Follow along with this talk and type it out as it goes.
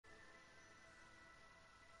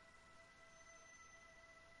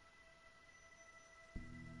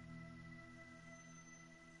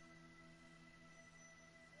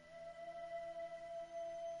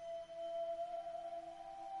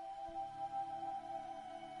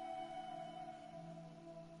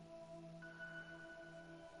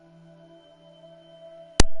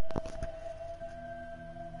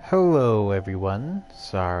Hello everyone.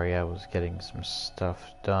 Sorry I was getting some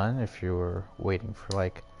stuff done if you were waiting for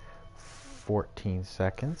like 14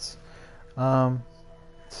 seconds. Um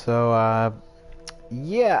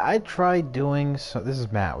yeah, I tried doing this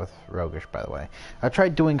is Matt with Roguish, by the way. I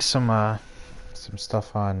tried doing some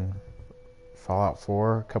stuff on Fallout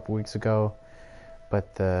 4 a couple weeks ago,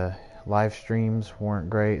 but the live streams weren't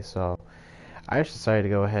great, so I just decided to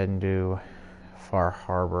go ahead and do Far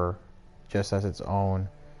Harbor just as its own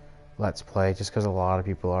Let's Play, just because a lot of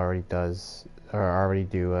people already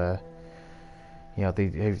do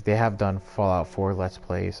they have done Fallout 4 Let's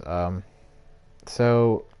Plays.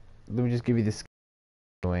 So let me just give you this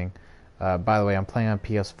doing. By the way, I'm playing on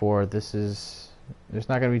PS4. There's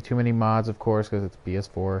not gonna be too many mods, of course, because it's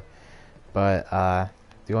PS4. But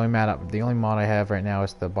the only mod I have right now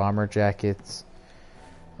is the bomber jackets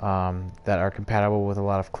that are compatible with a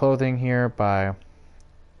lot of clothing here by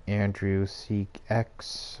Andrew Seek X.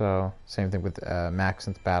 So same thing with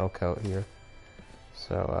Maxon's battle coat here.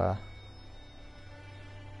 So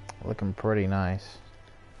looking pretty nice.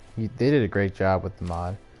 They did a great job with the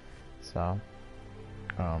mod. So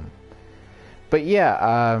but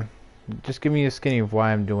yeah, just give me a skinny of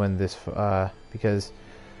why I'm doing this, because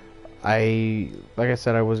like I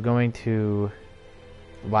said, I was going to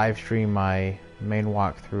live stream my main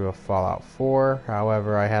walkthrough of Fallout 4.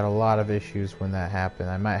 However, I had a lot of issues when that happened.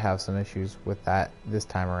 I might have some issues with that this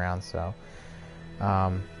time around, so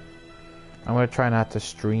I'm going to try not to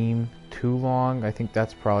stream too long. I think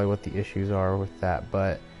that's probably what the issues are with that.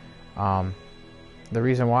 But the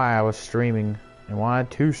reason why I was streaming and wanted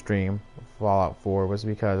to stream Fallout 4 was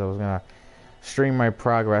because I was going to stream my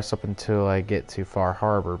progress up until I get to Far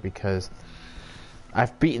Harbor, because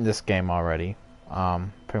I've beaten this game already,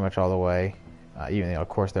 pretty much all the way. Even though, of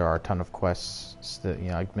course, there are a ton of quests, that,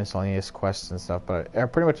 like miscellaneous quests and stuff, but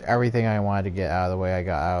pretty much everything I wanted to get out of the way, I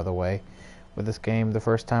got out of the way with this game the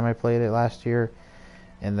first time I played it last year.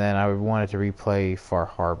 And then I wanted to replay Far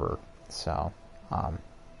Harbor. So,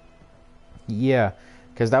 yeah,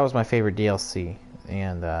 because that was my favorite DLC,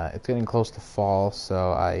 and it's getting close to fall,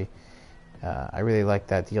 so I really like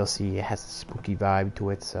that DLC. It has a spooky vibe to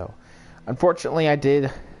it. So, unfortunately, I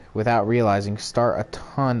did, without realizing, start a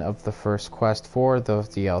ton of the first quest for the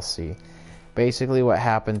DLC. Basically, what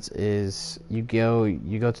happens is you go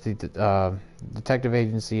to the detective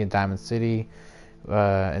agency in Diamond City,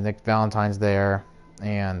 and Nick Valentine's there,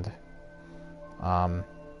 and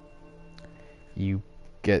you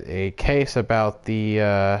get a case about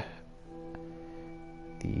the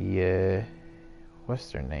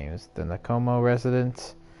what's their names? The Nakomo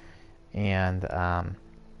residents, and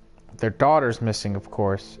their daughter's missing, of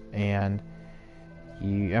course, and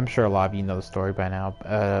I'm sure a lot of you know the story by now,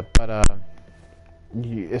 but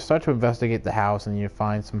you start to investigate the house, and you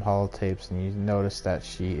find some holotapes, and you notice that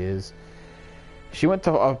she went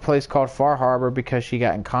to a place called Far Harbor because she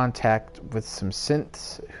got in contact with some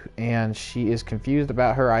synths, and she is confused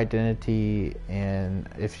about her identity and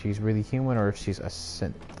if she's really human or if she's a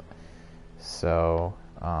synth. So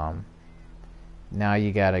now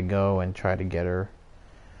you gotta go and try to get her.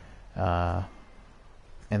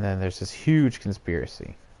 And then there's this huge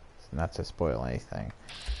conspiracy. Not to spoil anything.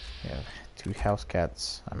 You have 2 house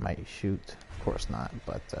cats I might shoot. Of course not,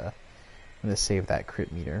 but I'm gonna save that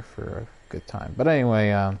crit meter for a good time. But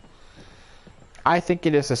anyway, I think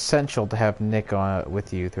it is essential to have Nick on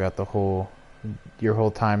with you throughout your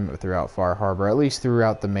whole time throughout Far Harbor, at least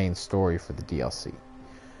throughout the main story for the DLC.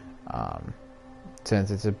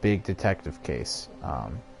 Since it's a big detective case.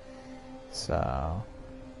 So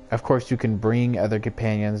of course, you can bring other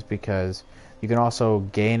companions, because you can also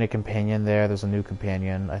gain a companion there. There's a new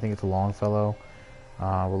companion. I think it's a Longfellow.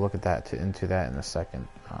 We'll look at into that in a second.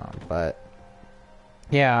 But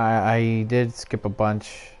yeah, I did skip a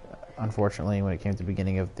bunch, unfortunately, when it came to the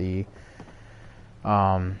beginning of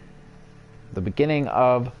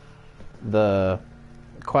the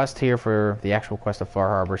quest here for the actual quest of Far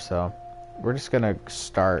Harbor. So we're just gonna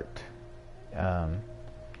start.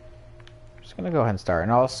 Gonna go ahead and start,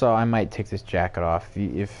 and also I might take this jacket off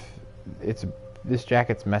if this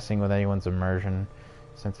jacket's messing with anyone's immersion,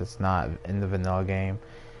 since it's not in the vanilla game.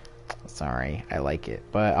 Sorry, I like it,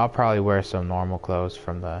 but I'll probably wear some normal clothes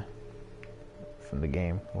from the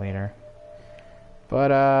game later.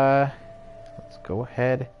 But let's go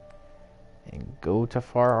ahead and go to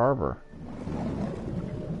Far Harbor.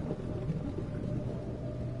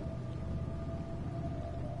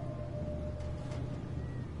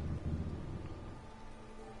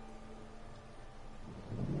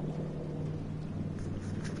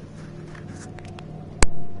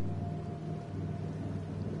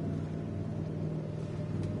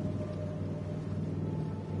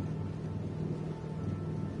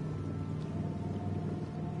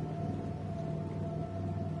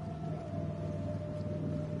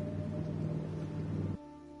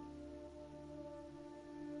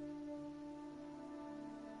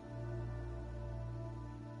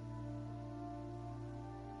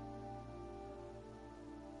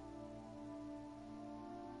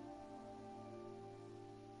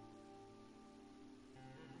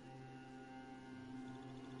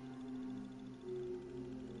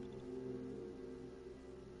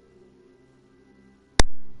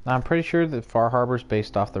 I'm pretty sure that Far Harbor's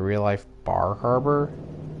based off the real life Bar Harbor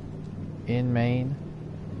in Maine.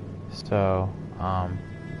 So,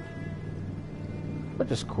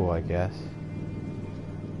 which is cool, I guess.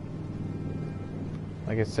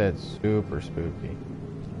 Like I said, super spooky.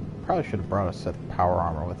 Probably should have brought a set of power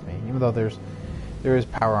armor with me, even though there is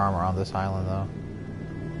power armor on this island, though.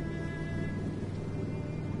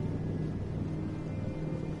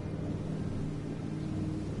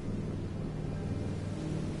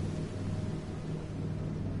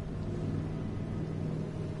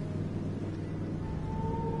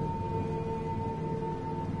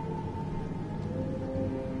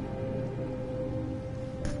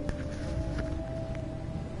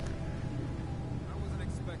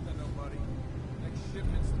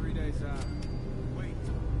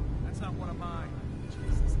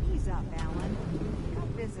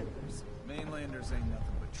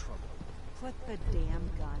 Put the damn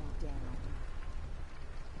gun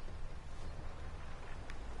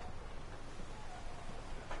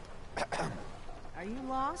down. Are you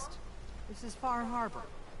lost? This is Far Harbor.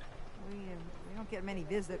 We don't get many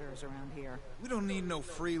visitors around here. We don't need no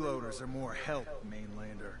freeloaders or more help,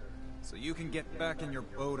 mainlander. So you can get back in your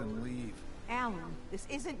boat and leave. Alan, this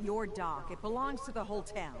isn't your dock. It belongs to the whole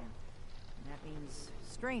town. And that means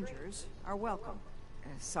strangers are welcome.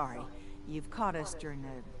 Sorry, you've caught us during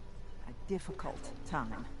a difficult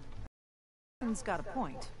time. Alan's got a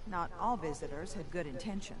point. Not all visitors have good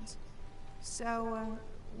intentions. So,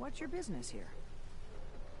 what's your business here?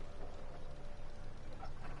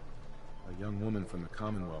 A young woman from the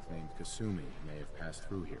Commonwealth named Kasumi may have passed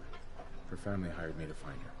through here. Her family hired me to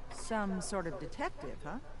find her. Some sort of detective,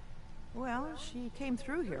 huh? Well, she came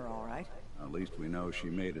through here all right. At least we know she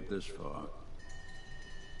made it this far.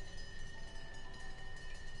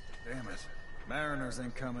 Damn it. Mariners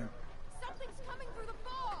ain't coming. Something's coming through the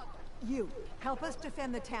fog! You, help us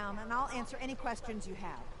defend the town, and I'll answer any questions you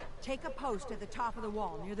have. Take a post at the top of the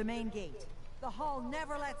wall, near the main gate. The hull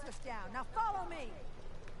never lets us down. Now follow me!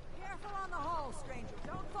 Careful on the hull, stranger.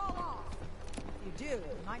 Don't fall off. If you do,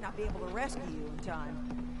 we might not be able to rescue you in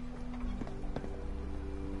time.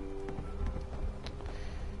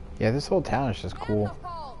 Yeah, this whole town is just cool.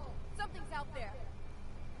 Something's out there.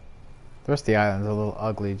 The rest of the island's a little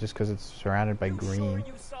ugly just because it's surrounded by green. Sure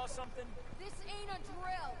you saw something? This ain't a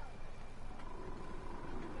drill.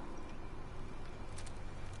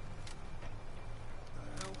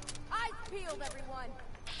 Eyes peeled, everyone.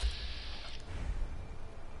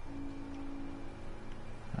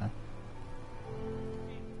 Huh.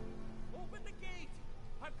 Open the gate!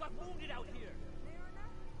 I've got wounded out here.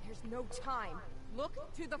 There's no time.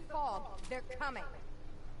 Look to the fog. They're coming.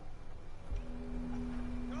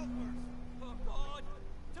 Helpers! For God!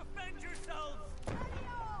 Defend yourselves!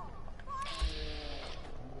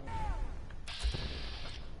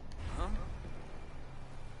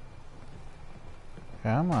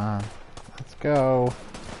 Come on. Let's go.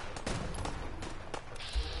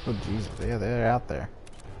 Oh, Jesus. Yeah, they're out there.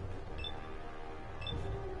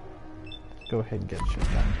 Let's go ahead and get shit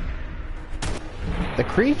done. The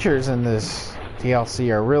creatures in this DLC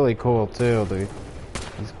are really cool, too.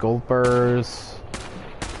 These gulpers.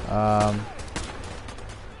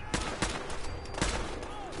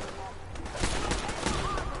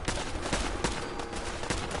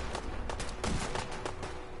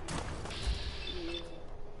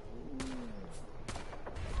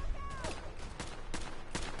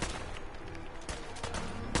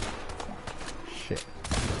 Shit.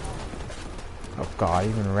 Oh god,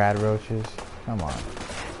 even rad roaches. Come on.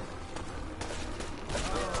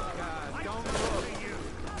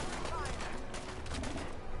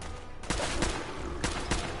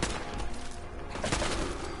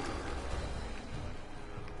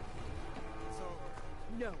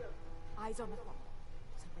 No. Eyes on the fog.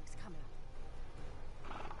 Something's coming.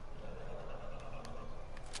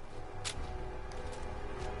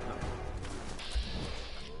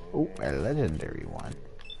 Oh, a legendary one.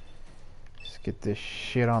 Let's get this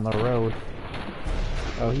shit on the road.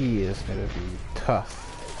 Oh, he is gonna be tough.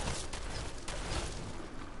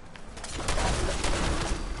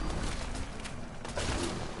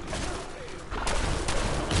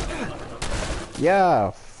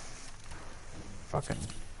 Yeah. Fucking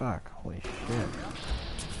fuck. Holy shit.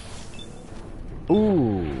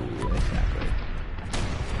 Ooh, that's not good.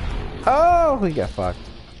 Oh, we got fucked.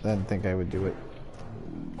 Didn't think I would do it.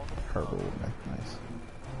 Purple movement, nice.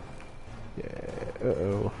 Yeah,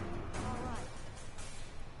 uh-oh.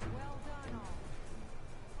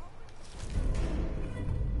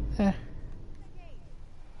 Eh.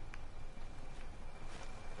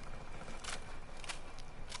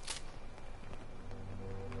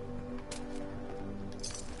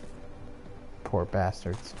 Poor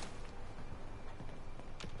bastards.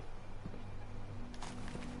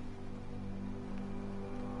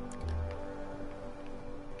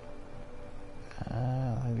 I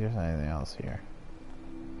don't think there's anything else here.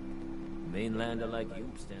 Mainlander like you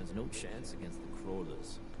stands no chance against the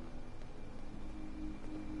crawlers.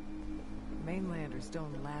 Mainlanders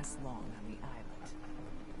don't last long on the island.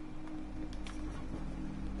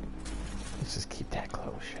 Let's just keep that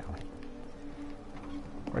close, shall we?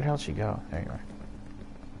 Where the hell did she go? There you are.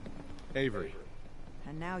 Avery.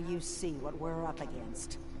 And now you see what we're up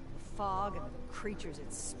against. The fog and the creatures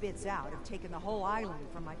it spits out have taken the whole island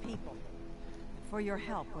from my people. For your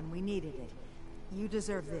help when we needed it, you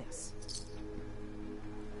deserve this.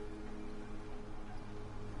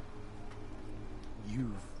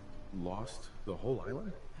 You've lost the whole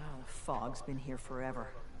island? Oh, the fog's been here forever.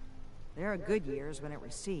 There are good years when it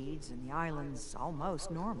recedes and the island's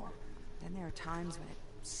almost normal. Then there are times when it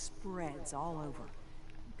spreads all over.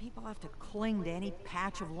 People have to cling to any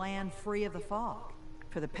patch of land free of the fog.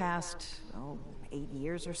 For the past, 8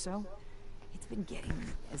 years or so, it's been getting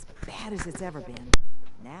as bad as it's ever been.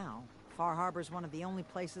 Now, Far Harbor's one of the only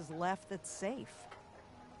places left that's safe.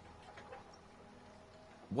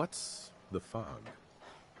 What's the fog?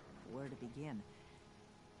 Where to begin?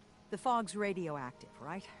 The fog's radioactive,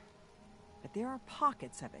 right? But there are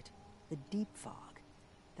pockets of it, the deep fog,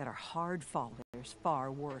 that are hard fought. There's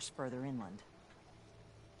far worse further inland.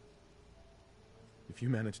 If you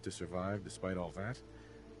managed to survive despite all that,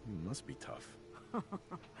 it must be tough.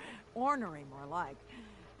 Ornery, more like.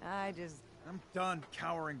 I'm done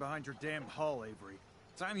cowering behind your damn hull, Avery.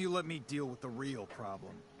 Time you let me deal with the real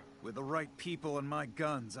problem. With the right people and my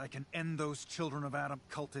guns, I can end those Children of Adam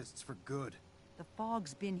cultists for good. The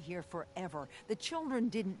fog's been here forever. The children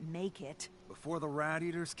didn't make it. Before the Rat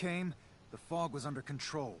Eaters came, the fog was under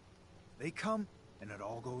control. They come, and it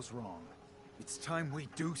all goes wrong. It's time we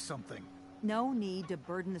do something. No need to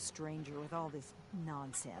burden the stranger with all this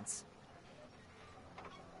nonsense.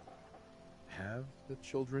 Have the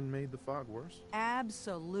children made the fog worse?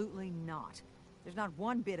 Absolutely not. There's not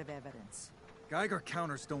one bit of evidence. Geiger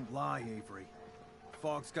counters don't lie, Avery. The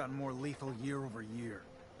fog's gotten more lethal year over year.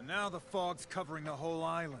 And now the fog's covering the whole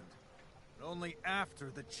island. But only after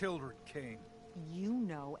the children came. You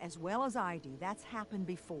know as well as I do that's happened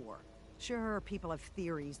before. Sure, people have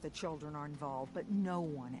theories the children are involved, but no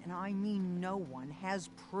one, and I mean no one, has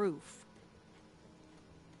proof.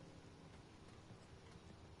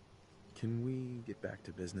 Can we get back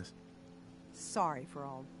to business? Sorry for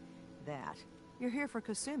all that. You're here for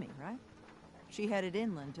Kasumi, right? She headed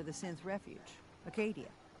inland to the Synth Refuge, Acadia.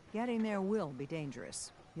 Getting there will be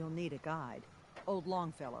dangerous. You'll need a guide. Old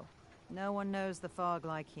Longfellow. No one knows the fog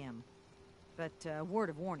like him. But,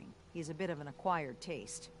 word of warning, he's a bit of an acquired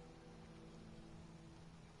taste.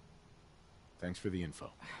 Thanks for the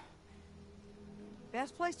info.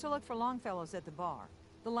 Best place to look for Longfellow's at the bar.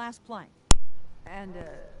 The last plank. And,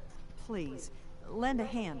 please, lend a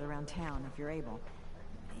hand around town if you're able.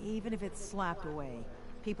 Even if it's slapped away.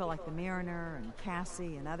 People like the Mariner and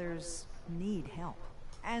Cassie and others need help.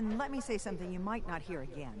 And let me say something you might not hear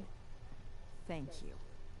again. Thank you.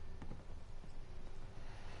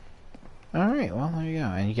 Alright, well, there you go.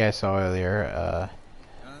 And you guys saw earlier,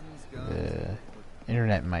 the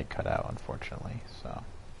internet might cut out, unfortunately, so.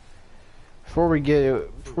 Before we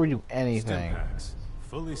do anything, Stimpaks,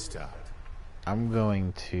 fully stocked. I'm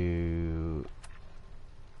going to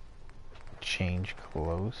change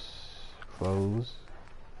clothes.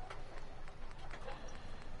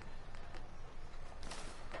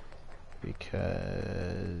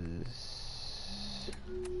 Because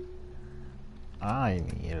I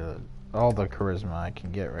need all the charisma I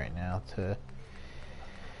can get right now to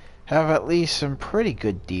have at least some pretty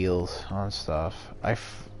good deals on stuff. When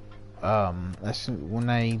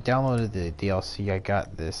I downloaded the DLC, I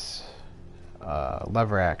got this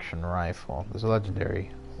lever action rifle. There's a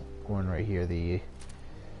legendary one right here. The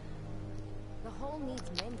hole needs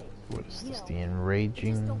mending. What is this? The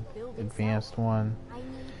enraging advanced one. I need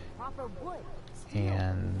proper wood.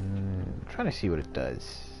 And I'm trying to see what it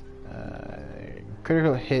does.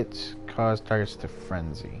 Critical hits cause targets to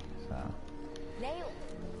frenzy. So. Nailed.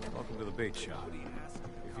 Welcome to the bait shop.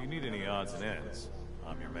 If you need any odds and ends,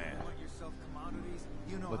 I'm your man.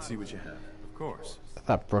 Let's see what you have. Of course. I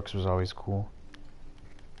thought Brooks was always cool.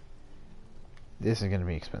 This is gonna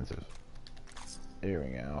be expensive. There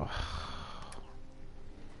we go.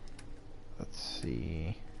 Let's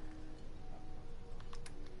see.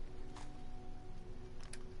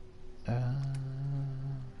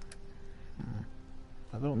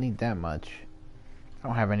 I don't need that much. I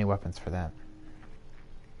don't have any weapons for that.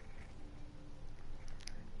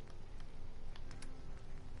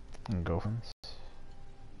 And go from this.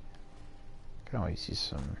 Can always use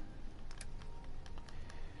some.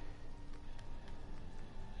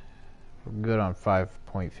 We're good on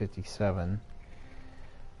 5.57.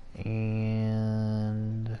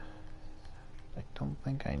 And I don't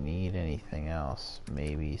think I need anything else.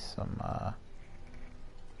 Maybe some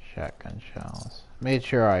shotgun shells. I made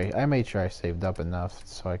sure I saved up enough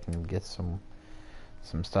so I can get some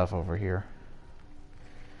stuff over here.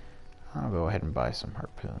 I'll go ahead and buy some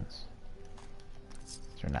harpoons.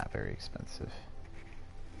 They're not very expensive.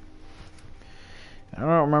 I don't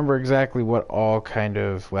remember exactly what all kind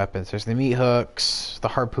of weapons. There's the meat hooks. The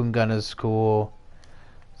harpoon gun is cool.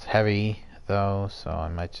 It's heavy though, so I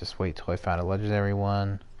might just wait till I find a legendary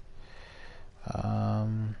one.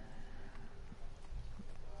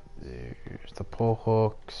 There's the pole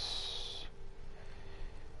hooks.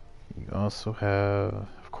 You also have,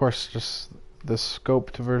 of course, just the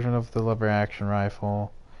scoped version of the lever action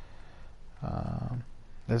rifle.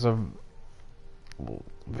 There's a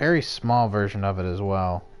very small version of it as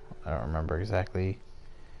well. I don't remember exactly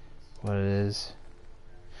what it is.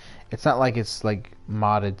 It's not like it's like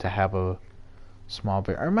modded to have a small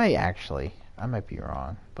bit, or it might actually. I might be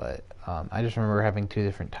wrong, but I just remember having two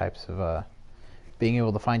different types of being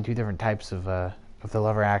able to find two different types of the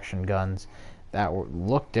lever action guns that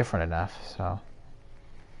look different enough. So,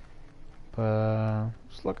 but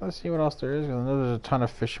just looking to see what else there is. I know there's a ton of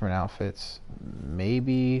fisherman outfits.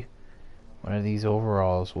 Maybe one of these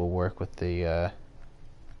overalls will work with the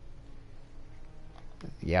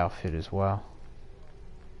outfit as well.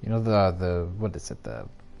 You know the what is it? I'm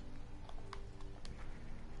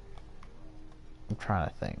trying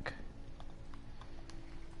to think.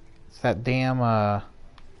 It's that damn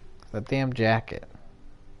jacket.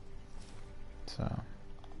 So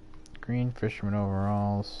green fisherman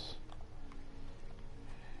overalls,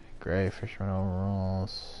 gray fisherman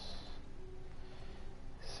overalls.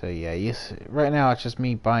 So yeah, right now it's just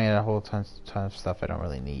me buying a whole ton of stuff I don't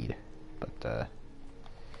really need, but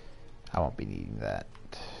I won't be needing that.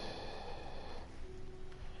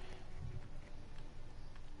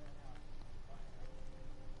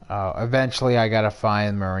 Oh, eventually I gotta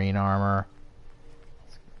find marine armor.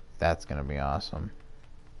 That's gonna be awesome.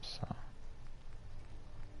 So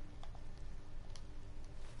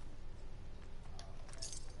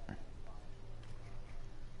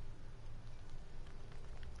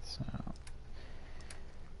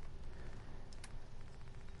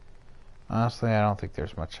honestly, I don't think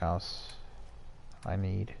there's much else I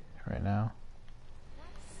need right now.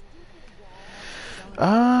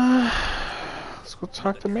 Let's go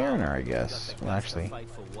talk to Mariner, I guess. Well, actually, Her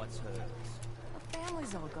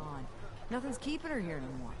family's all gone. Nothing's keeping her here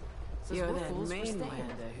anymore. You're that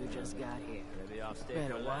mainlander who just got here.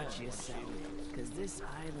 Better watch yourself, because this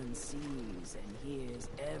island sees and hears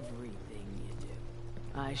everything you do.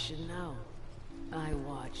 I should know. I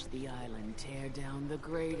watched the island tear down the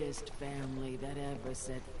greatest family that ever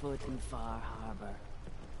set foot in Far Harbor.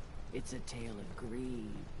 It's a tale of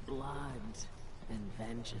greed, blood, and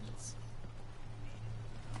vengeance.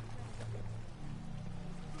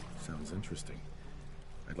 Sounds interesting.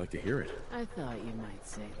 I'd like to hear it. I thought you might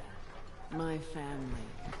say that. My family,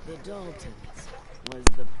 the Daltons, was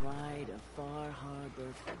the pride of Far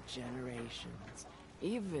Harbor for generations,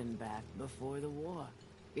 even back before the war.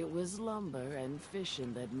 It was lumber and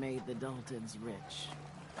fishing that made the Daltons rich.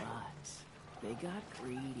 But they got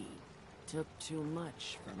greedy, took too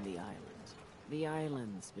much from the island. The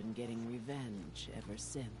island's been getting revenge ever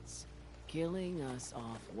since, killing us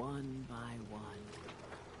off one by one.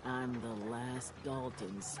 I'm the last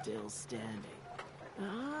Dalton still standing.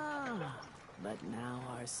 Ah, but now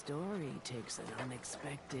our story takes an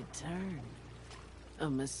unexpected turn. A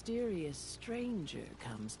mysterious stranger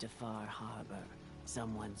comes to Far Harbor.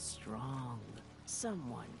 Someone strong,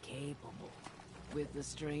 someone capable. With the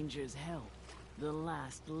stranger's help, the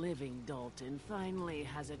last living Dalton finally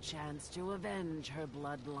has a chance to avenge her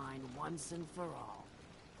bloodline once and for all.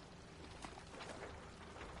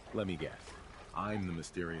 Let me guess. I'm the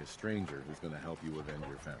mysterious stranger who's gonna help you avenge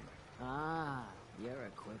your family. Ah, you're a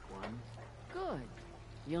quick one. Good.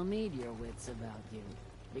 You'll need your wits about you,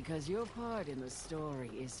 because your part in the story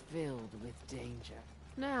is filled with danger.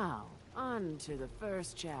 Now, on to the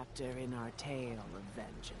first chapter in our tale of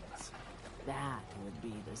vengeance. That would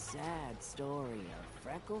be the sad story of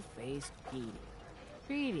freckle-faced Petey.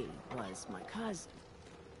 Petey was my cousin.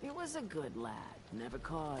 He was a good lad, never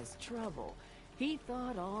caused trouble. He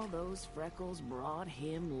thought all those freckles brought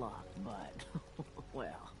him luck, but,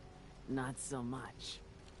 well, not so much.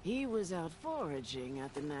 He was out foraging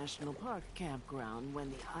at the National Park campground when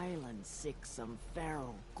the island sicked some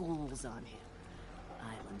feral ghouls on him.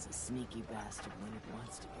 Island's a sneaky bastard when it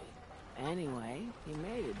wants to be. Anyway, he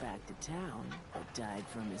made it back to town, but died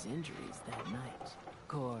from his injuries that night. Of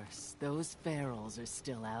course, those ferals are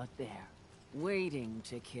still out there, waiting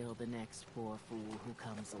to kill the next poor fool who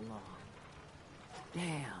comes along.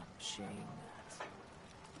 Damn shame that.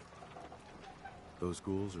 Those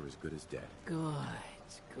ghouls are as good as dead. Good,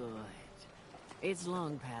 good. It's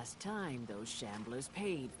long past time those shamblers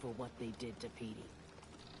paid for what they did to Petey.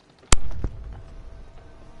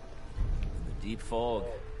 In the deep fog,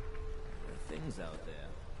 there are things out there.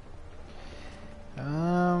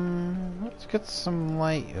 Let's get some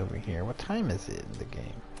light over here. What time is it in the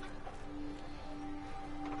game?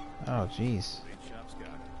 Oh, jeez.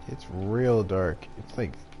 It's real dark. It's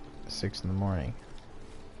like 6 in the morning.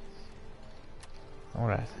 I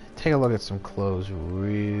want to take a look at some clothes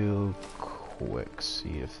real quick.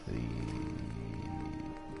 See if the...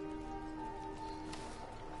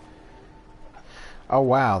 Oh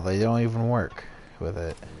wow, they don't even work with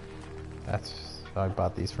it. That's... I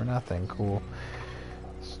bought these for nothing. Cool.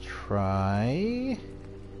 Let's try...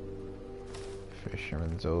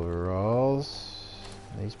 Fisherman's overalls.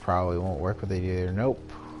 These probably won't work with it either. Nope.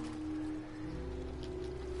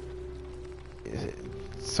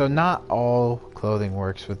 So not all clothing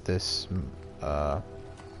works with this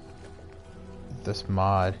this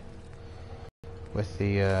mod. With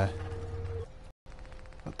the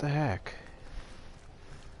what the heck?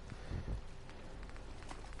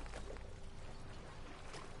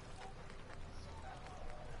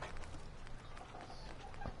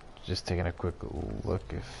 Just taking a quick look.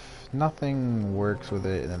 If nothing works with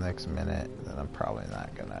it in the next minute, then I'm probably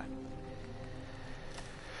not gonna.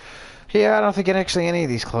 Yeah, I don't think actually any of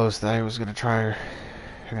these clothes that I was gonna try are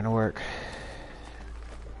gonna work.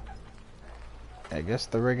 I guess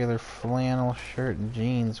the regular flannel shirt and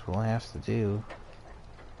jeans will have to do.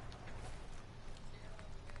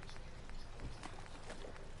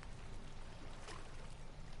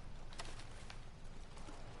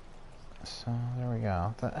 So there we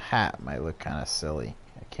go. That hat might look kind of silly.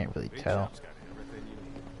 I can't really tell.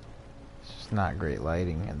 It's just not great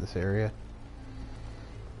lighting in this area.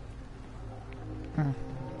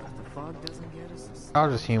 I'll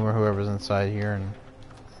just humor whoever's inside here and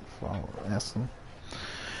ask them.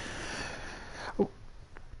 Oh,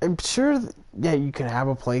 I'm sure yeah, you can have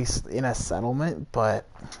a place in a settlement, but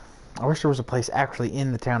I wish there was a place actually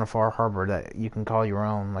in the town of Far Harbor that you can call your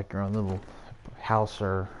own, like your own little house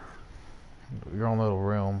or your own little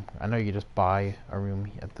room. I know you just buy a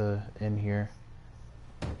room at the inn here.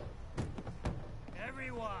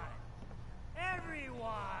 Everyone!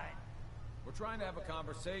 We're trying to have a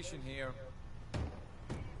conversation here.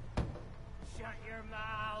 Shut your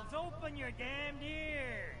mouths, open your damned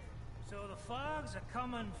ears! So the fogs are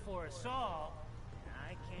coming for us all.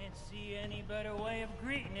 I can't see any better way of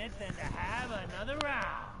greeting it than to have another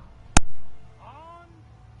round. On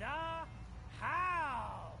the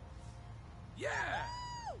house! Yeah!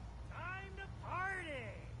 Time to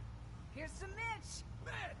party! Here's some Mitch!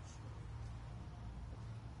 Mitch!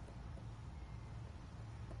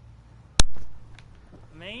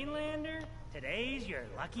 Mainlander, today's your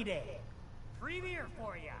lucky day. Free beer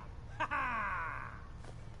for ya! Ha ha!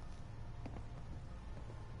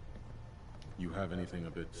 You have anything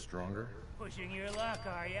a bit stronger? Pushing your luck,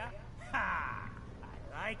 are ya? Ha!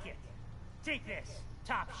 I like it. Take this.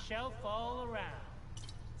 Top shelf all around.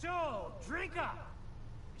 So, drink up.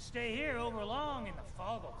 You stay here over long and the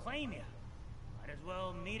fog will claim you. Might as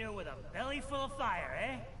well meet her with a belly full of fire,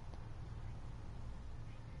 eh?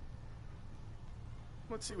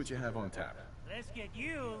 Let's see what you have on tap. Let's get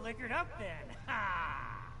you liquored up then.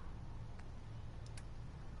 Ha!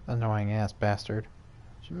 Annoying ass bastard.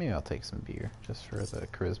 Maybe I'll take some beer, just for the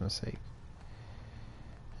charisma's sake.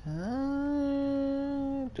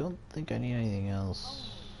 Don't think I need anything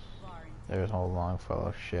else. There's a whole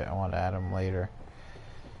Longfellow shit. I want to add him later.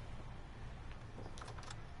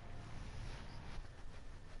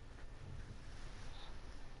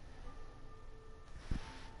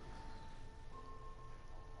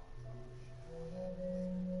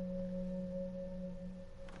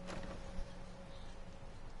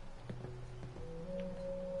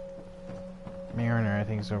 Mariner, I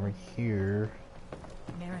think, is over here.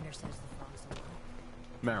 Mariner says the fog's alive.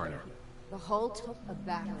 Mariner. The hull took a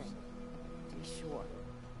battering, to be sure.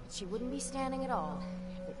 But she wouldn't be standing at all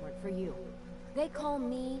if it weren't for you. They call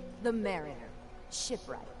me the Mariner.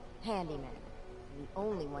 Shipwright, handyman. The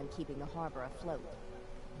only one keeping the harbor afloat.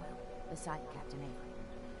 Well, beside Captain Avery.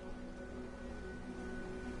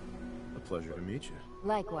 A pleasure to meet you.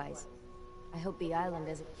 Likewise. I hope the island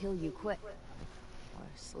doesn't kill you quick. Or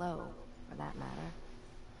slow, for that matter.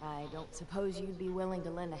 I don't suppose you'd be willing to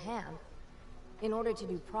lend a hand. In order to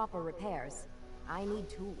do proper repairs, I need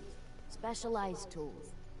tools. Specialized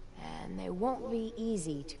tools. And they won't be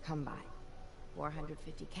easy to come by.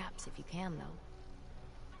 450 caps if you can, though.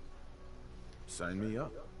 Sign me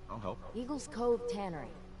up. I'll help. Eagle's Cove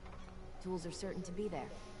Tannery. Tools are certain to be there.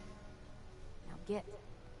 Now get.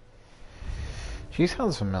 She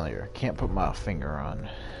sounds familiar. Can't put my finger on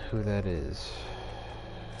who that is.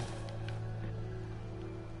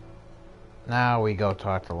 Now we go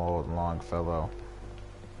talk to the old Longfellow.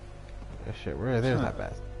 Oh, shit, there's that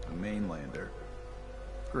bad. A mainlander.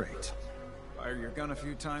 Great. Fire your gun a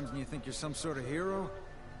few times and you think you're some sort of hero?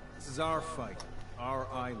 This is our fight. Our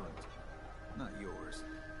island. Not yours.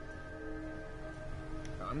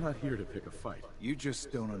 I'm not here to pick a fight. You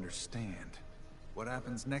just don't understand. What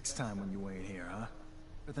happens next time when you ain't here, huh?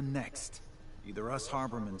 Or the next? Either us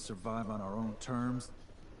Harbormen survive on our own terms,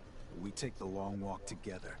 or we take the long walk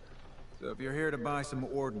together. So if you're here to buy some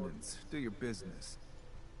ordnance, do your business.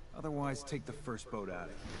 Otherwise, take the first boat out of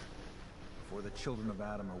here. Before the children of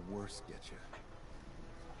Adam or worse get you.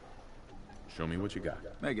 Show me what you got.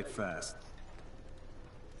 Make it fast.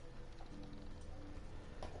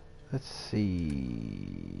 Let's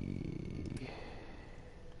see.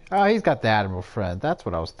 Oh, he's got the Admiral friend. That's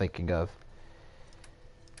what I was thinking of.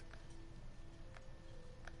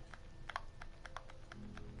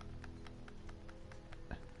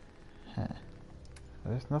 Huh.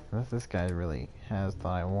 There's nothing that this guy really has that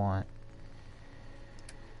I want.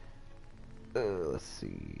 Let's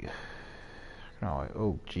see.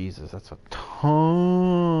 Oh, Jesus, that's a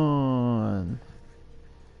ton.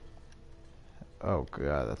 Oh,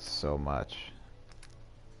 God, that's so much.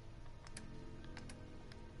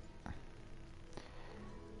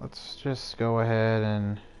 Let's just go ahead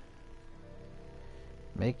and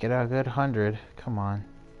make it a good 100. Come on.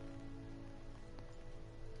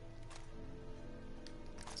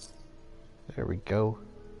 There we go.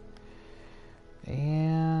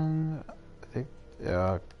 And I think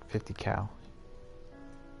 50 cal.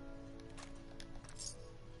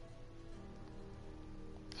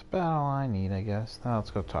 That's about all I need, I guess. Now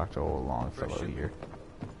let's go talk to old Longfellow here.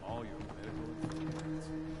 All your medical experience.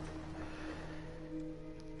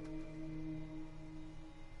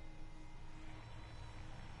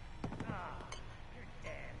 Your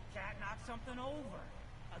damn cat knocked something over.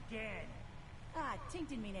 Again. Tink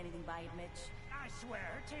didn't mean anything by it, Mitch. I swear,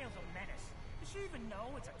 her tail's a menace. Does she even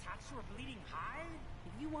know it's attached to her bleeding hide?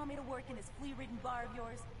 If you want me to work in this flea-ridden bar of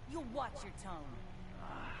yours, you'll watch your tone.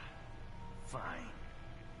 Fine.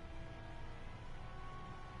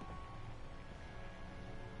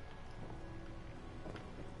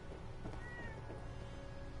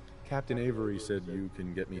 Captain Avery said you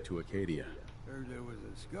can get me to Acadia. Heard there was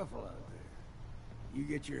a scuffle out there. You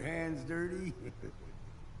get your hands dirty?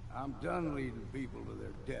 I'm done leading people to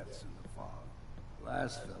their deaths in the fog.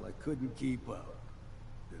 Last fella couldn't keep up.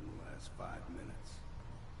 Didn't last 5 minutes.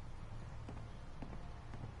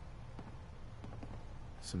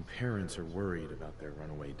 Some parents are worried about their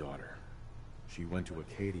runaway daughter. She went to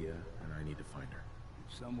Acadia, and I need to find her.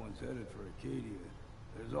 If someone's headed for Acadia,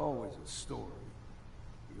 there's always a story.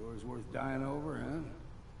 Yours worth dying over,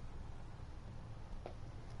 huh?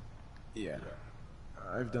 Yeah.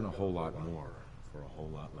 I've done a whole lot more for a whole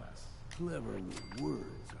lot less. Clever with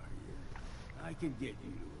words, are you? I can get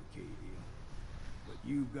you to Acadia. But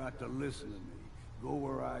you've got to listen to me. Go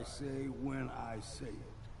where I say, when I say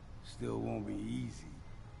it. Still won't be easy.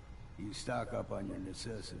 You stock up on your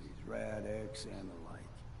necessities, Rad X and the like.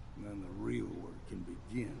 And then the real work can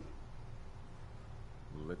begin.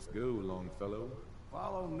 Let's go, Longfellow.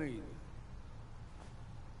 Follow me.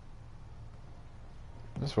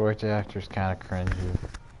 This voice actor's kind of cringy.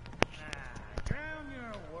 Drown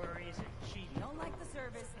your worries and cheat. You don't like the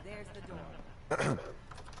service, there's the door.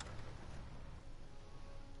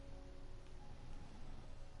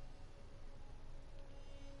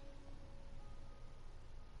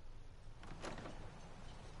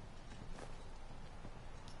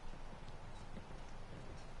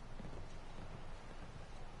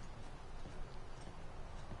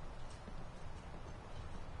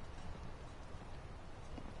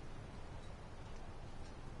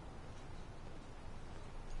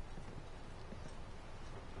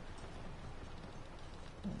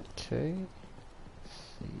 Okay. Let's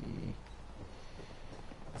see.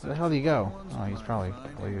 Where the hell do you go? Oh, he's probably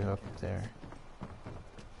way up there.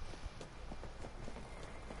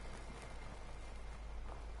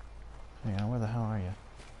 Hang on, where the hell are you?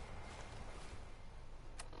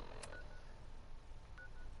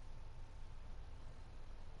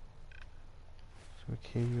 So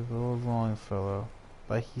Acadia with old Longfellow.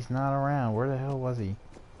 But he's not around. Where the hell was he?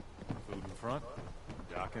 front,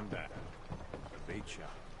 dock and back. The bait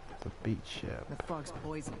shop. The beach ship. The fog's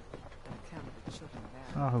poison. On account of the children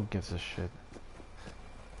of Oh, who gives a shit?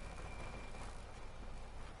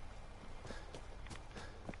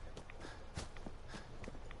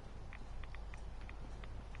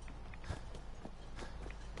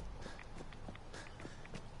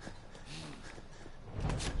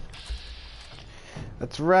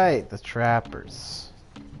 That's right, the trappers.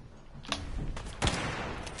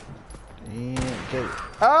 And get,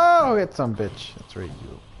 oh, get some bitch. That's right,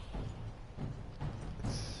 you.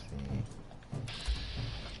 Let's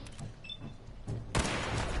see.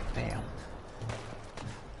 Damn.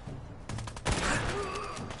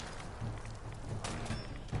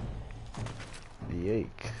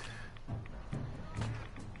 Yike.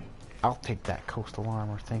 I'll take that coastal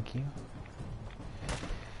armor, thank you.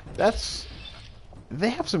 That's... They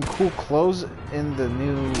have some cool clothes in the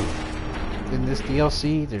new... in this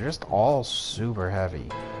DLC. They're just all super heavy.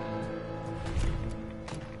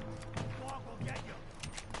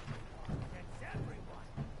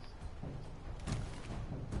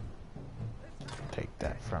 Take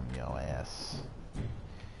that from your ass.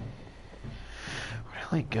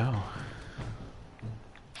 Where'd it go?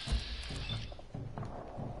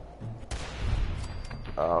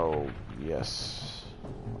 Oh, yes.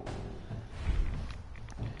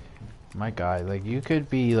 My god, like, you could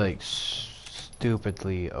be, like,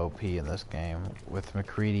 stupidly OP in this game with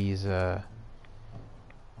McCready's, I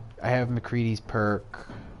have McCready's perk.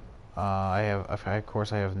 Of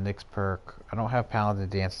course I have Nick's perk. I don't have Paladin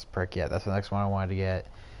Dance's perk yet. That's the next one I wanted to get.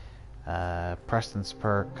 Preston's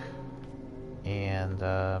perk. And,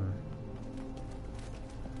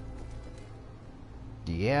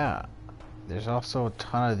 yeah. There's also a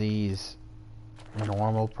ton of these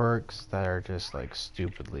normal perks that are just like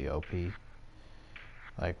stupidly OP.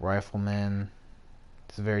 Like Rifleman,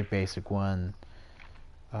 it's a very basic one.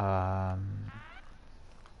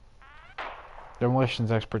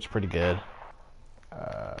 Demolitions Expert's pretty good.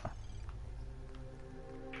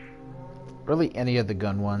 Really any of the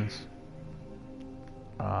gun ones.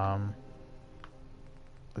 Let's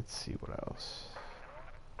see what else.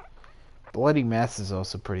 Bloody Mess is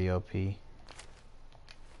also pretty OP.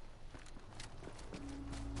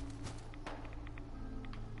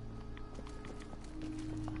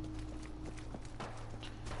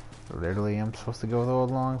 Literally, I'm supposed to go with old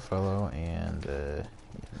Longfellow, and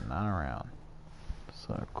he's not around.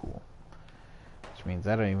 So cool. Which means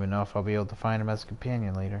I don't even know if I'll be able to find him as a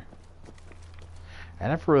companion later. I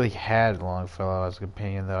never really had Longfellow as a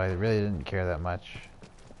companion, though. I really didn't care that much.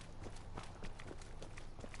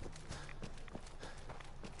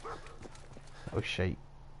 Oh shit.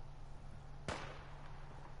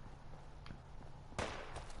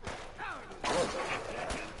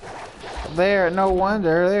 There, no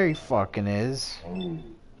wonder. There he fucking is.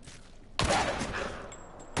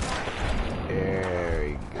 There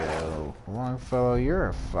you go. Longfellow, you're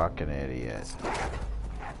a fucking idiot. And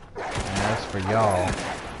that's for y'all.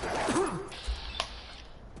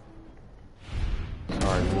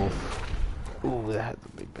 Sorry, Wolf. Ooh, that had to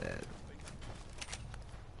be bad.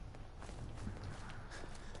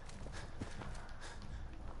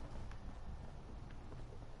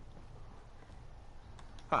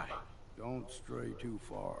 Hi. Don't stray too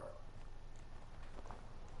far.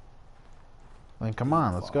 Then come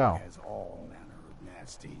on, let's go. Has all manner of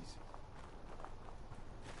nasties.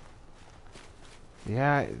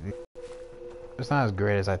 Yeah, it's not as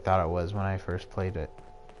great as I thought it was when I first played it.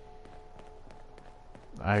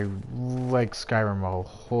 I like Skyrim a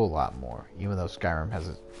whole lot more, even though Skyrim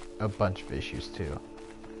has a bunch of issues too.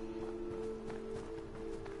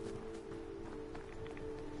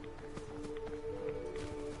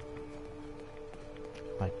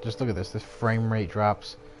 Like, just look at this. This frame rate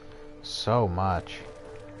drops so much.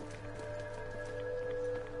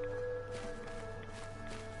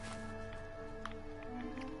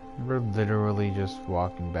 We're literally just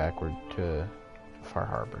walking backward to Far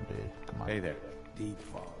Harbor, dude. Come on. Hey there. Deep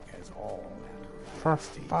fog has all manner of For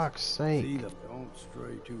nasties. fuck's sake. See, don't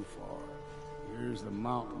stray too far. Here's the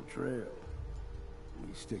mountain trail.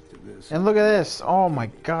 We stick to this. And look at this. Oh my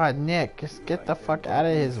god, Nick. Just get the fuck out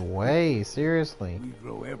of his way. Seriously. We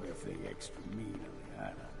grow everything extra mean on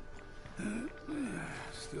the island.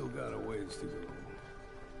 Still got a ways to go.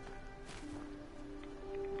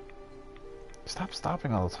 Stop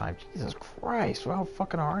stopping all the time. Jesus Christ. How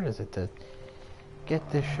fucking hard is it to get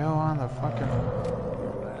this show on the fucking...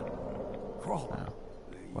 Crawl. Oh.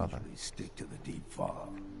 Well then. They stick to the deep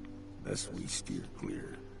fog. Best we steer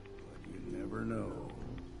clear. But you never know.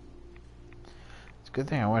 It's a good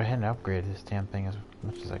thing I went ahead and upgraded this damn thing as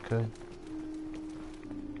much as I could.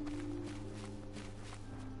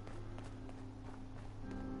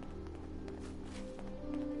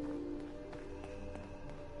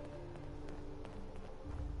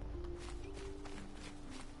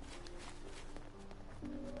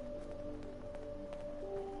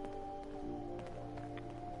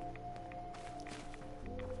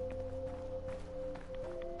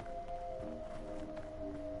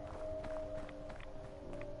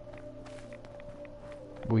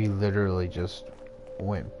 We literally just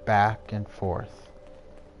went back and forth.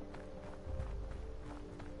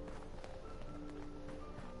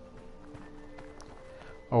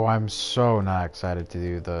 Oh, I'm so not excited to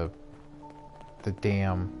do the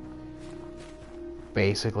damn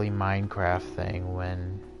basically Minecraft thing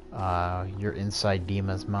when you're inside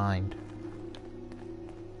Dima's mind.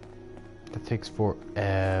 That takes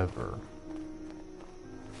forever.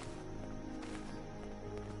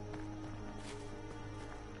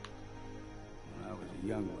 When I was a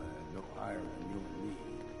young lad, no higher than you and me,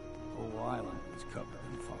 the whole island was covered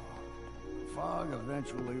in fog. The fog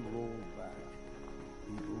eventually rolled back.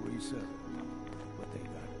 People resettled, but they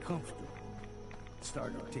got comfortable.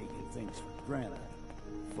 Started taking things for granted.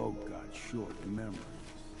 Folk got short memories.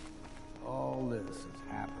 All this has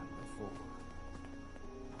happened before.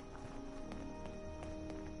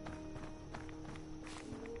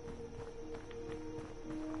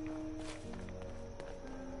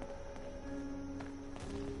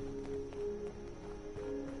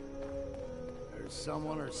 There's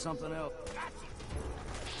someone or something else.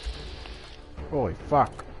 Holy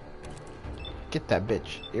fuck. Get that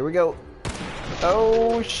bitch. Here we go.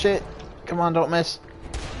 Oh shit. Come on, don't miss.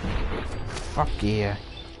 Fuck yeah.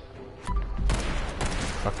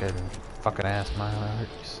 Fucking ass my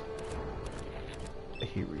hearts.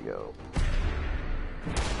 Here we go.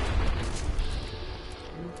 Is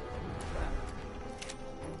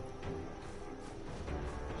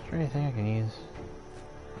there anything I can use?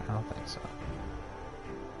 I don't think so.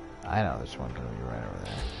 I know there's one gonna be right over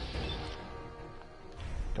there.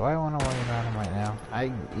 Do I want to worry about him right now?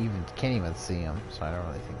 I can't even see him, so I don't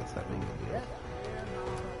really think it's that big a deal.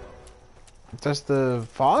 Does the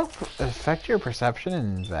fog affect your perception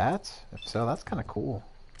in that? If so, that's kind of cool.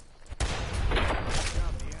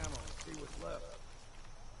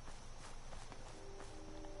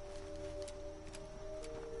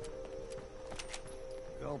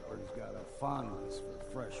 Gulper's got a fondness for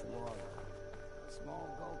fresh water. Small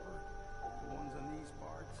gulper, the ones in these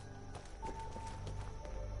parts.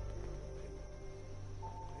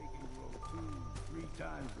 They can grow 2-3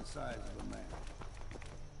 times the size of a man.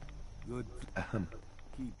 Good.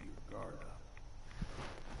 Keep your guard up.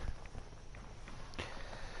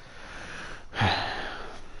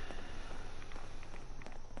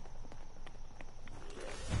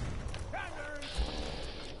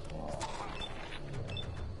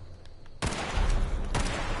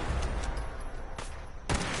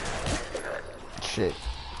 Shit.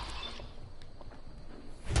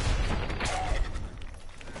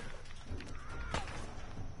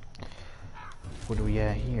 What do we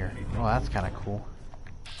got here? Oh, that's kind of cool.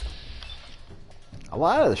 A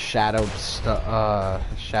lot of the shadowed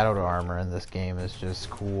armor in this game is just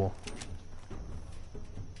cool.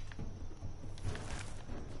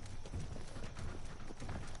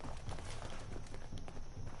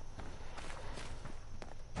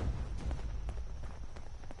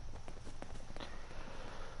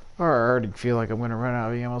 I already feel like I'm gonna run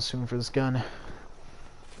out of ammo soon for this gun.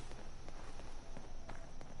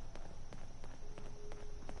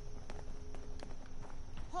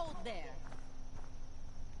 Hold there.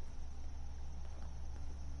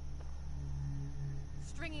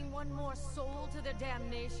 Stringing one more soul to their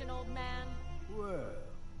damnation, old man? Well,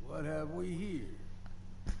 what have we here?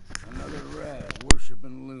 Another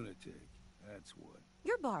rat-worshipping lunatic. That's what.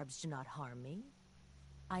 Your barbs do not harm me.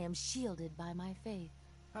 I am shielded by my faith.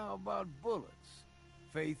 How about bullets?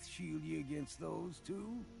 Faith shield you against those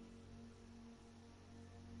too?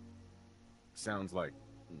 Sounds like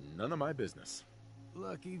none of my business.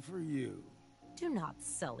 Lucky for you. Do not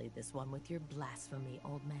sully this one with your blasphemy,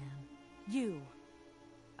 old man. You.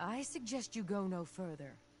 I suggest you go no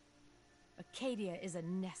further. Acadia is a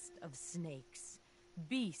nest of snakes.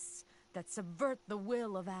 Beasts that subvert the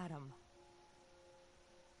will of Adam.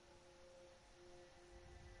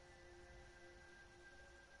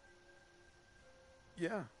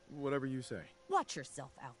 Yeah, whatever you say. Watch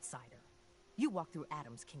yourself, outsider. You walk through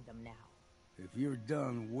Adam's kingdom now. If you're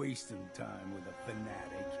done wasting time with a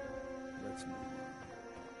fanatic, let's move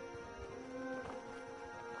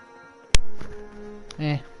on.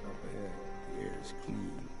 Eh. Up ahead, the air's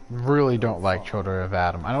clean. Really don't like Children of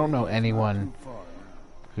Adam. I don't know anyone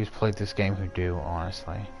who's played this game who do,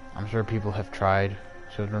 honestly. I'm sure people have tried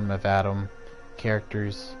Children of Adam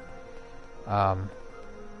characters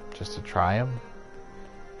just to try them,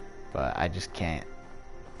 but I just can't.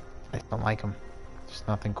 I don't like them. There's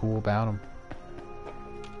nothing cool about them.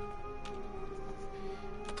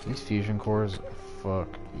 These fusion cores, fuck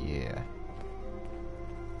yeah.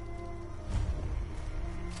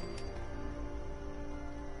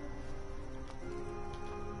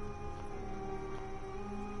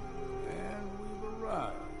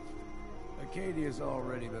 Arcadia's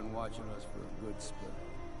already been watching us for a good spell.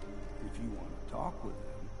 If you want to talk with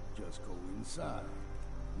them, just go inside.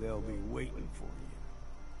 They'll be waiting for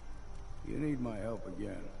you. You need my help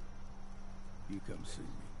again, you come see me.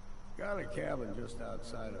 Got a cabin just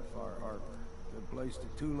outside of Far Harbor. Good place to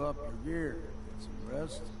tool up your gear, get some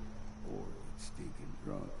rest, or get stinking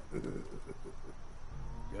drunk.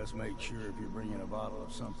 Just make sure if you're bringing a bottle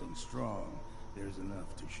of something strong, there's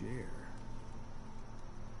enough to share.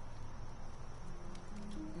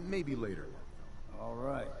 Maybe later. All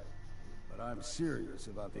right, but I'm serious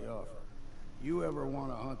about the offer. You ever want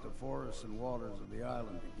to hunt the forests and waters of the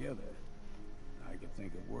island together, I could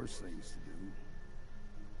think of worse things to do.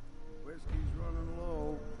 Whiskey's running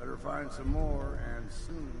low. Better find some more, and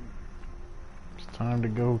soon. It's time to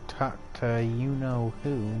go talk to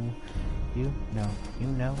you-know-who.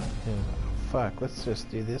 You-know-who. Fuck, let's just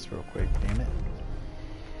do this real quick, damn it.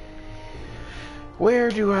 Where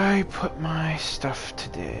do I put my stuff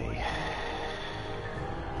today?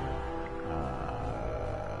 I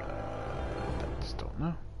just don't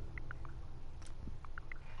know.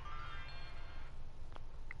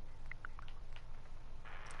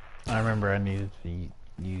 I remember I needed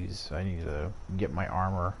to get my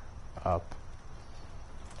armor up.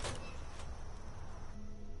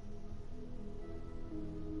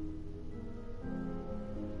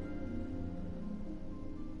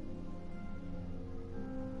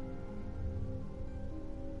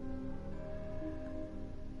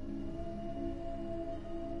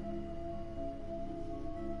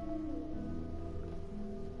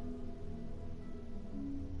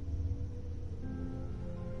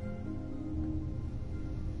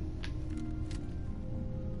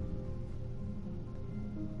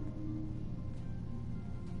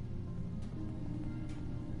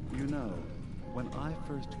 You know, when I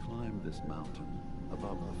first climbed this mountain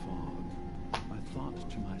above the fog, I thought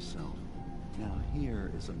to myself, now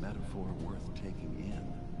here is a metaphor worth taking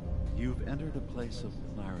in. You've entered a place of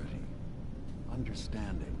clarity,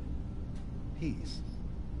 understanding, peace.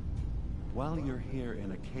 While you're here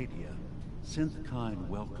in Acadia, Synthkind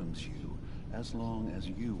welcomes you as long as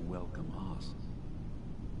you welcome us.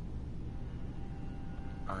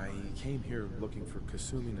 I came here looking for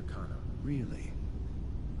Kasumi Nakano. Really?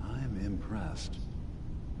 I'm impressed.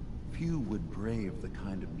 Few would brave the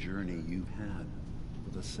kind of journey you've had for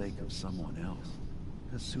the sake of someone else.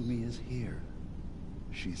 Kasumi is here.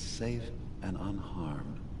 She's safe and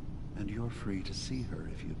unharmed, and you're free to see her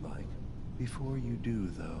if you'd like. Before you do,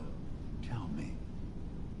 though, tell me,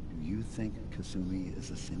 do you think Kasumi is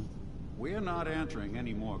a synth? We're not answering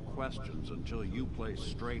any more questions until you play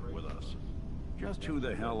straight with us. Just who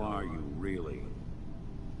the hell are you, really?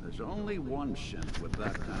 There's only one synth with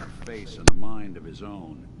that kind of face and a mind of his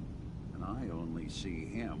own. And I only see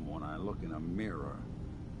him when I look in a mirror.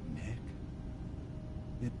 Nick?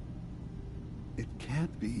 It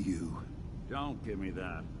can't be you. Don't give me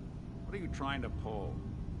that. What are you trying to pull?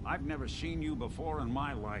 I've never seen you before in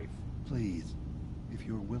my life. Please, if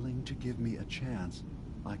you're willing to give me a chance,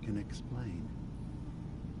 I can explain.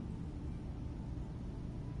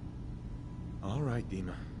 All right,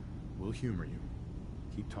 Dima. We'll humor you.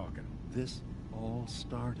 Keep talking. This all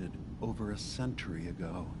started over a century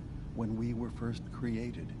ago, when we were first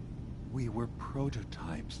created. We were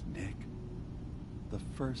prototypes, Nick. The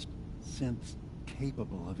first synths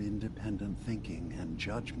capable of independent thinking and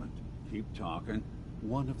judgment. Keep talking.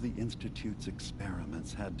 One of the Institute's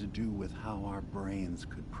experiments had to do with how our brains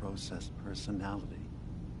could process personality.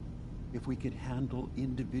 If we could handle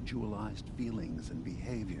individualized feelings and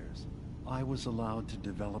behaviors, I was allowed to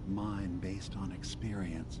develop mine based on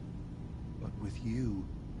experience. But with you,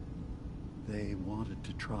 they wanted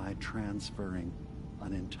to try transferring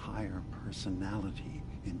an entire personality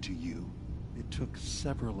into you. It took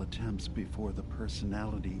several attempts before the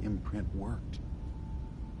personality imprint worked.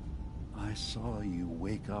 I saw you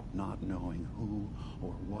wake up not knowing who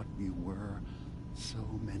or what you were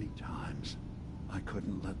so many times. I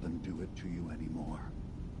couldn't let them do it to you anymore.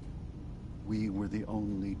 We were the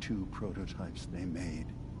only two prototypes they made.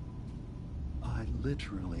 I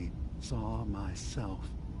literally saw myself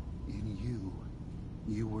in you.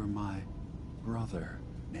 You were my brother,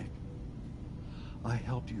 Nick. I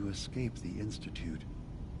helped you escape the Institute.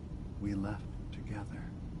 We left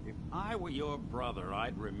together. If I were your brother,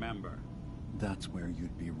 I'd remember. That's where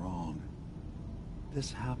you'd be wrong.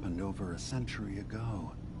 This happened over a century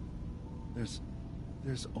ago.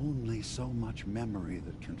 There's only so much memory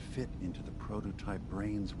that can fit into the prototype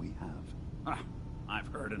brains we have. Ah, I've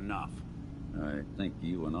heard enough. I think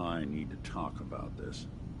you and I need to talk about this.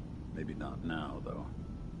 Maybe not now, though.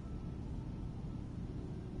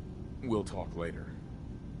 We'll talk later.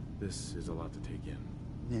 This is a lot to take in.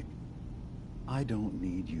 Nick, I don't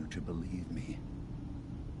need you to believe me.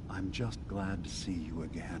 I'm just glad to see you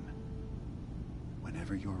again.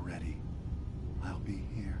 Whenever you're ready, I'll be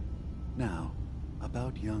here. Now,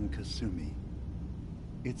 about young Kasumi.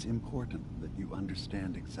 It's important that you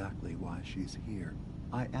understand exactly why she's here.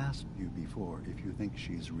 I asked you before if you think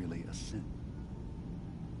she's really a synth.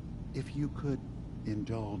 If you could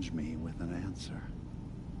indulge me with an answer.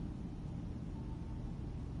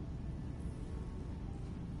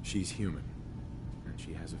 She's human, and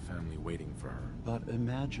she has a family waiting for her. But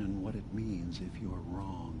imagine what it means if you're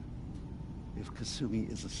wrong. If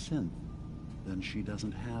Kasumi is a synth, then she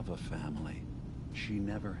doesn't have a family. She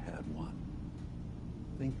never had one.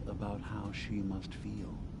 Think about how she must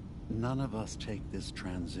feel. None of us take this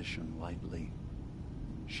transition lightly.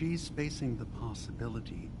 She's facing the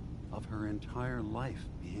possibility of her entire life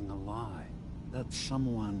being a lie. That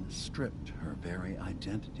someone stripped her very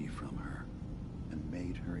identity from her and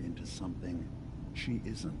made her into something she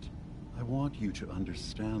isn't. I want you to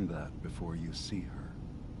understand that before you see her.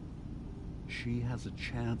 She has a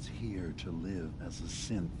chance here to live as a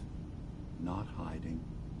synth, not hiding,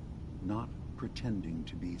 not pretending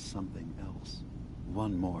to be something else.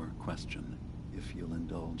 One more question, if you'll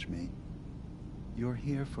indulge me. You're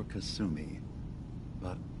here for Kasumi,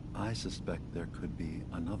 but I suspect there could be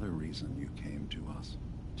another reason you came to us.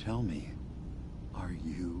 Tell me, are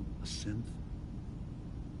you a synth?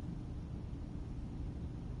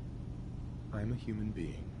 I'm a human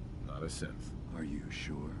being, not a synth. Are you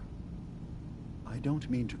sure? I don't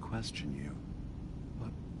mean to question you,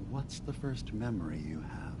 but what's the first memory you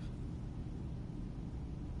have?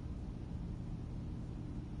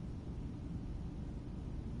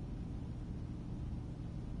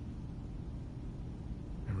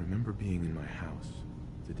 I remember being in my house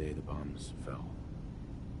the day the bombs fell.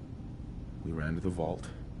 We ran to the vault.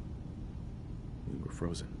 We were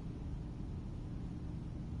frozen.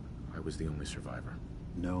 I was the only survivor.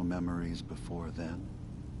 No memories before then?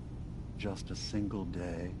 Just a single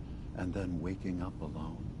day, and then waking up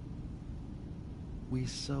alone? We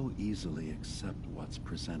so easily accept what's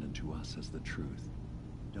presented to us as the truth,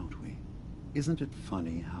 don't we? Isn't it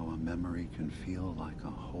funny how a memory can feel like a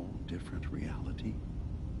whole different reality?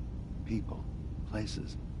 People,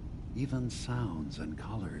 places, even sounds and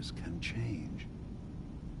colors can change.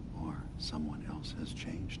 Or someone else has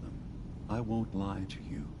changed them. I won't lie to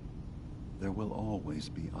you. There will always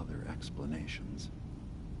be other explanations.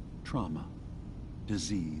 Trauma,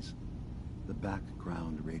 disease, the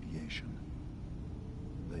background radiation.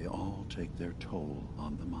 They all take their toll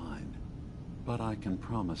on the mind. But I can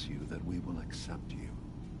promise you that we will accept you,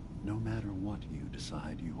 no matter what you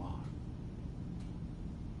decide you are.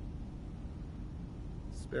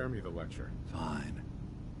 Spare me the lecture. Fine.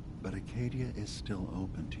 But Acadia is still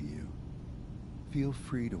open to you. Feel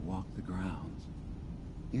free to walk the grounds.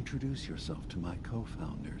 Introduce yourself to my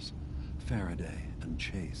co-founders, Faraday and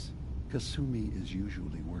Chase. Kasumi is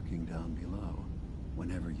usually working down below,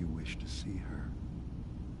 whenever you wish to see her.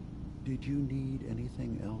 Did you need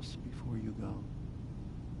anything else before you go?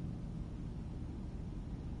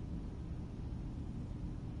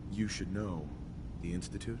 You should know, the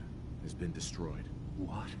Institute has been destroyed.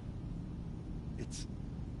 What? It's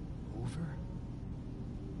over?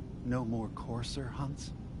 No more courser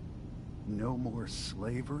hunts? No more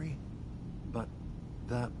slavery? But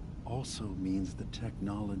that also means the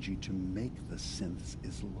technology to make the synths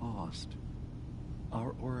is lost.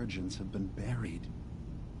 Our origins have been buried.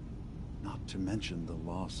 Not to mention the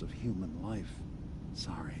loss of human life.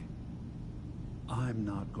 Sorry. I'm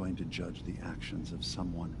not going to judge the actions of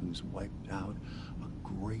someone who's wiped out a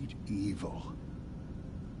great evil.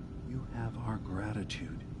 You have our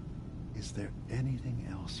gratitude. Is there anything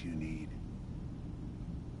else you need?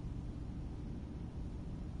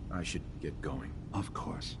 I should get going. Of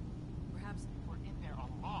course. Perhaps we're in there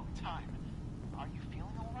a long time. Are you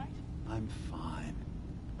feeling all right? I'm fine.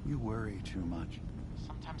 You worry too much.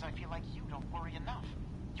 Sometimes I feel like you don't worry enough.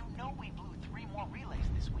 You know we blew 3 more relays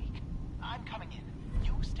this week. I'm coming in.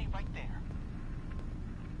 You stay right there.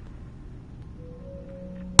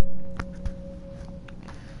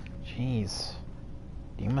 Jeez.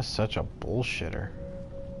 Dima's such a bullshitter.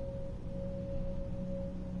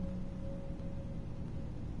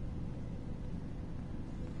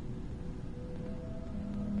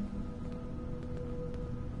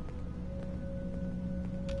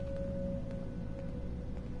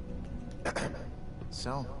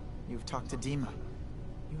 So, you've talked to Dima.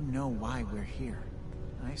 You know why we're here.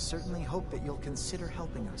 I certainly hope that you'll consider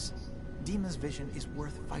helping us. Dima's vision is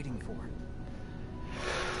worth fighting for.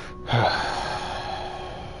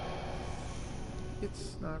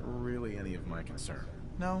 it's not really any of my concern.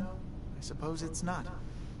 No, I suppose it's not.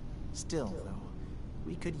 Still, though,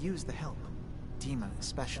 we could use the help. Dima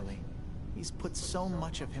especially. He's put so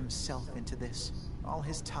much of himself into this. All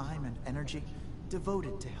his time and energy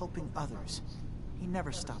devoted to helping others. He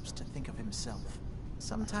never stops to think of himself.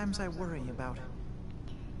 Sometimes I worry about...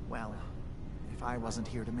 well, if I wasn't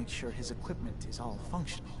here to make sure his equipment is all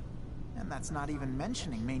functional. And that's not even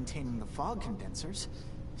mentioning maintaining the fog condensers.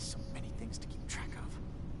 So many things to keep track of.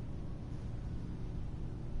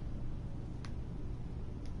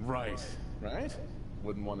 Right.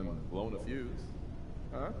 Wouldn't want him blowing a fuse.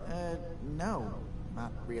 Huh? No,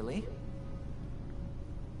 not really.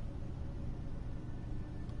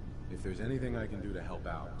 If there's anything I can do to help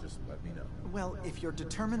out, just let me know. Well, if you're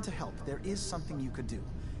determined to help, there is something you could do.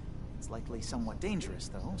 It's likely somewhat dangerous,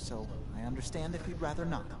 though, so I understand if you'd rather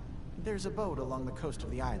not. There's a boat along the coast of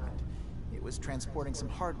the island. It was transporting some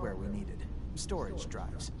hardware we needed. Storage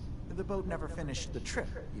drives. The boat never finished the trip,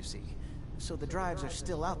 you see. So the drives are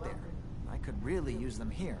still out there. I could really use them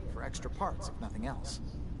here for extra parts, if nothing else.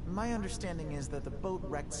 My understanding is that the boat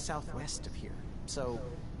wrecked southwest of here. So,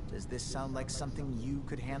 does this sound like something you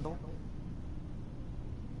could handle?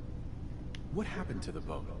 What happened to the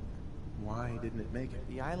boat? Why didn't it make it?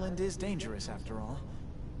 The island is dangerous, after all.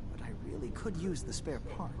 But I really could use the spare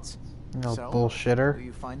parts. No so, bullshitter. Do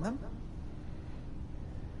you find them?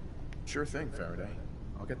 Sure thing, Faraday.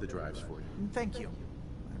 I'll get the drives for you. Thank you.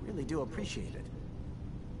 I really do appreciate it.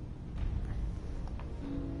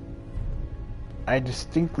 I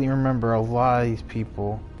distinctly remember a lot of these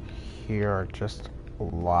people here are just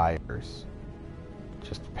liars.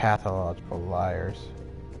 Just pathological liars.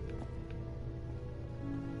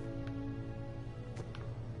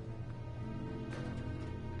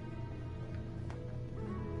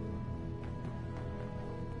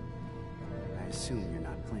 I assume you're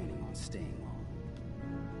not planning on staying long.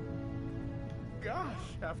 Gosh,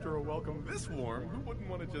 after a welcome this warm, who wouldn't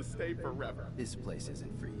want to just stay forever? This place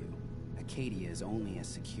isn't for you. Acadia is only as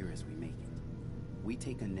secure as we make it. We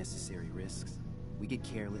take unnecessary risks, we get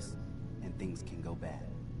careless, and things can go bad.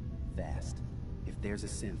 Fast. If there's a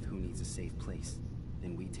synth who needs a safe place,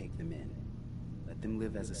 then we take them in. Let them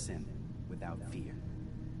live as a synth, without fear.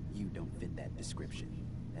 You don't fit that description.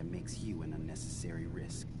 That makes you an unnecessary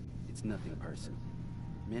risk. It's nothing personal.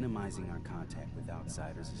 Minimizing our contact with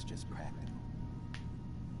outsiders is just practical.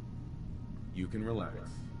 You can relax.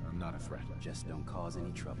 I'm not a threat. Just don't cause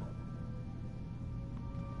any trouble.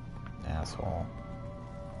 Asshole.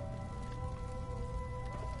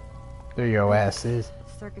 There your ass is.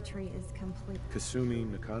 Circuitry is complete. Kasumi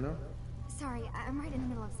Nakano? Sorry, I'm right in the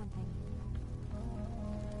middle of something.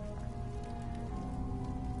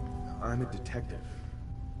 I'm a detective.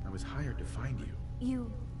 I was hired to find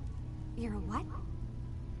you. You're a what?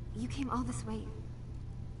 You came all this way...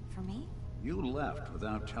 for me? You left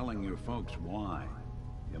without telling your folks why.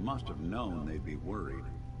 You must have known they'd be worried.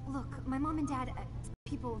 Look, my mom and dad,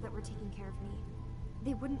 people that were taking care of me,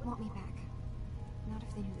 they wouldn't want me back. Not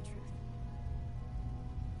if they knew the truth.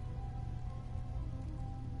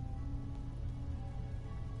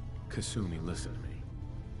 Kasumi, listen to me.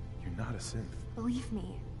 You're not a synth. Believe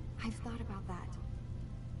me, I've thought about that.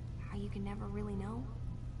 How you can never really know.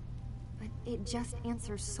 But it just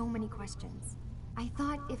answers so many questions. I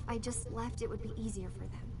thought if I just left, it would be easier for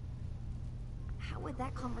them. How would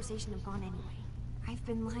that conversation have gone anyway? I've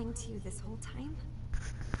been lying to you this whole time?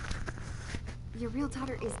 Your real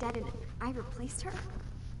daughter is dead and I replaced her?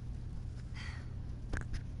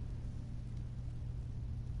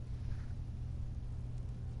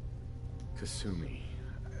 Kasumi,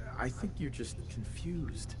 I think you're just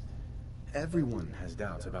confused. Everyone has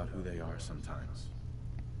doubts about who they are sometimes.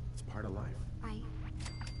 It's part of life.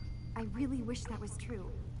 I really wish that was true.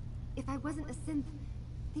 If I wasn't a synth,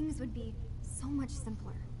 things would be so much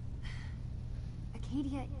simpler.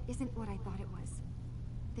 Acadia isn't what I thought it was.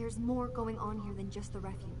 There's more going on here than just the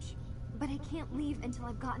refuge. But I can't leave until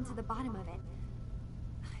I've gotten to the bottom of it.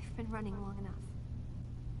 I've been running long enough.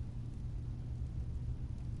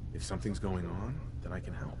 If something's going on, then I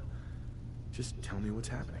can help. Just tell me what's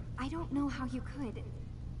happening. I don't know how you could.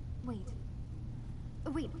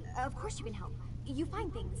 Wait, of course you can help. You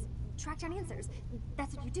find things, track down answers.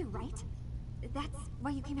 That's what you do, right? That's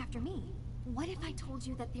why you came after me. What if I told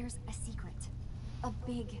you that there's a secret? A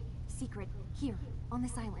big secret here, on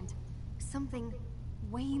this island. Something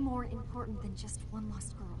way more important than just one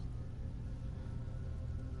lost girl.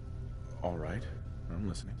 All right, I'm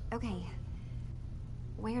listening. Okay.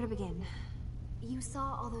 Where to begin? You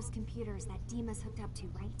saw all those computers that Dima's hooked up to,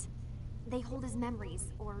 right? They hold his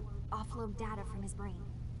memories, or offload data from his brain.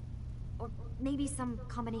 Or maybe some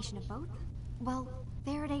combination of both? Well,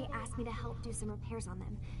 Faraday asked me to help do some repairs on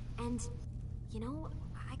them, and, you know,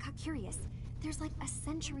 I got curious. There's like a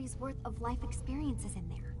century's worth of life experiences in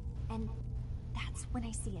there, and that's when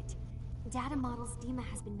I see it. Data models Dima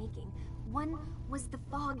has been making. One was the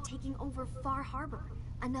fog taking over Far Harbor.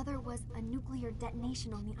 Another was a nuclear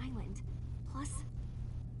detonation on the island. Plus,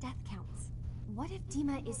 death counts. What if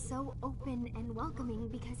Dima is so open and welcoming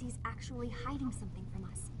because he's actually hiding something from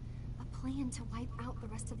us? A plan to wipe out the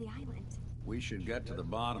rest of the island. We should get to the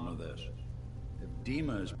bottom of this. If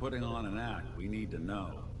Dima is putting on an act, we need to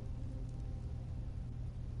know.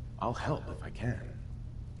 I'll help if I can.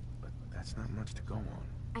 But that's not much to go on.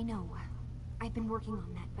 I know. I've been working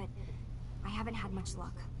on that, but I haven't had much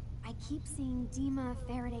luck. I keep seeing Dima,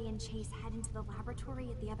 Faraday, and Chase head into the laboratory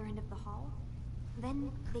at the other end of the hall.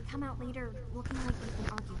 Then they come out later looking like they've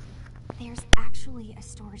been arguing. There's actually a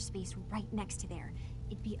storage space right next to there.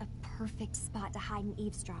 It'd be a perfect spot to hide and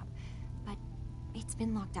eavesdrop, but it's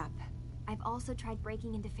been locked up. I've also tried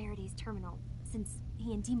breaking into Faraday's terminal, since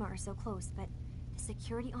he and Dima are so close, but the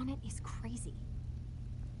security on it is crazy.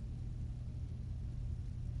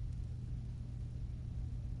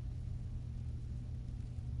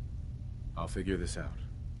 I'll figure this out.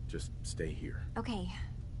 Just stay here. Okay.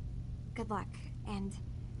 Good luck, and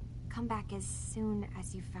come back as soon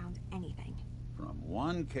as you've found anything. From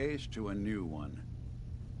one case to a new one.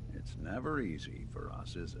 It's never easy for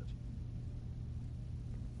us, is it?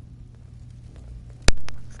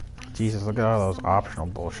 Jesus, look at all those optional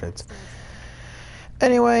bullshits.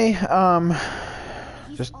 Anyway,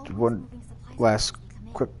 just one last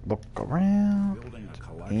quick look around.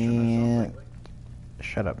 And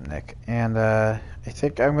shut up, Nick. And I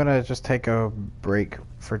think I'm gonna just take a break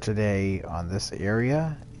for today on this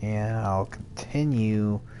area, and I'll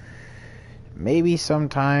continue maybe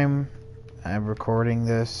sometime. I'm recording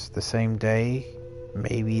this the same day,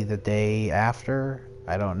 maybe the day after.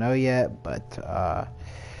 I don't know yet, but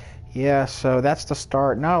yeah, so that's the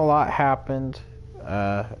start. Not a lot happened.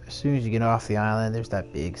 As soon as you get off the island, there's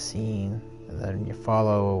that big scene, and then you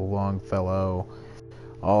follow Longfellow.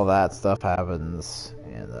 All that stuff happens,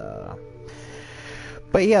 and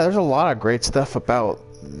but yeah, there's a lot of great stuff about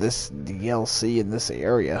this DLC in this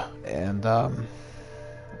area, and one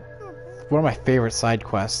of my favorite side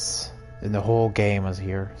quests in the whole game is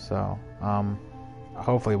here. So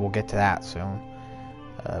hopefully we'll get to that soon.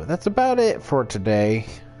 That's about it for today,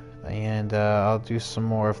 and I'll do some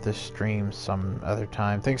more of this stream some other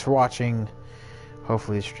time. Thanks for watching.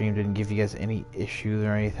 Hopefully the stream didn't give you guys any issues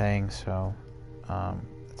or anything. So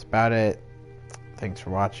that's about it. Thanks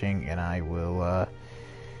for watching, and I will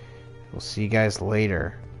we'll see you guys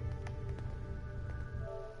later.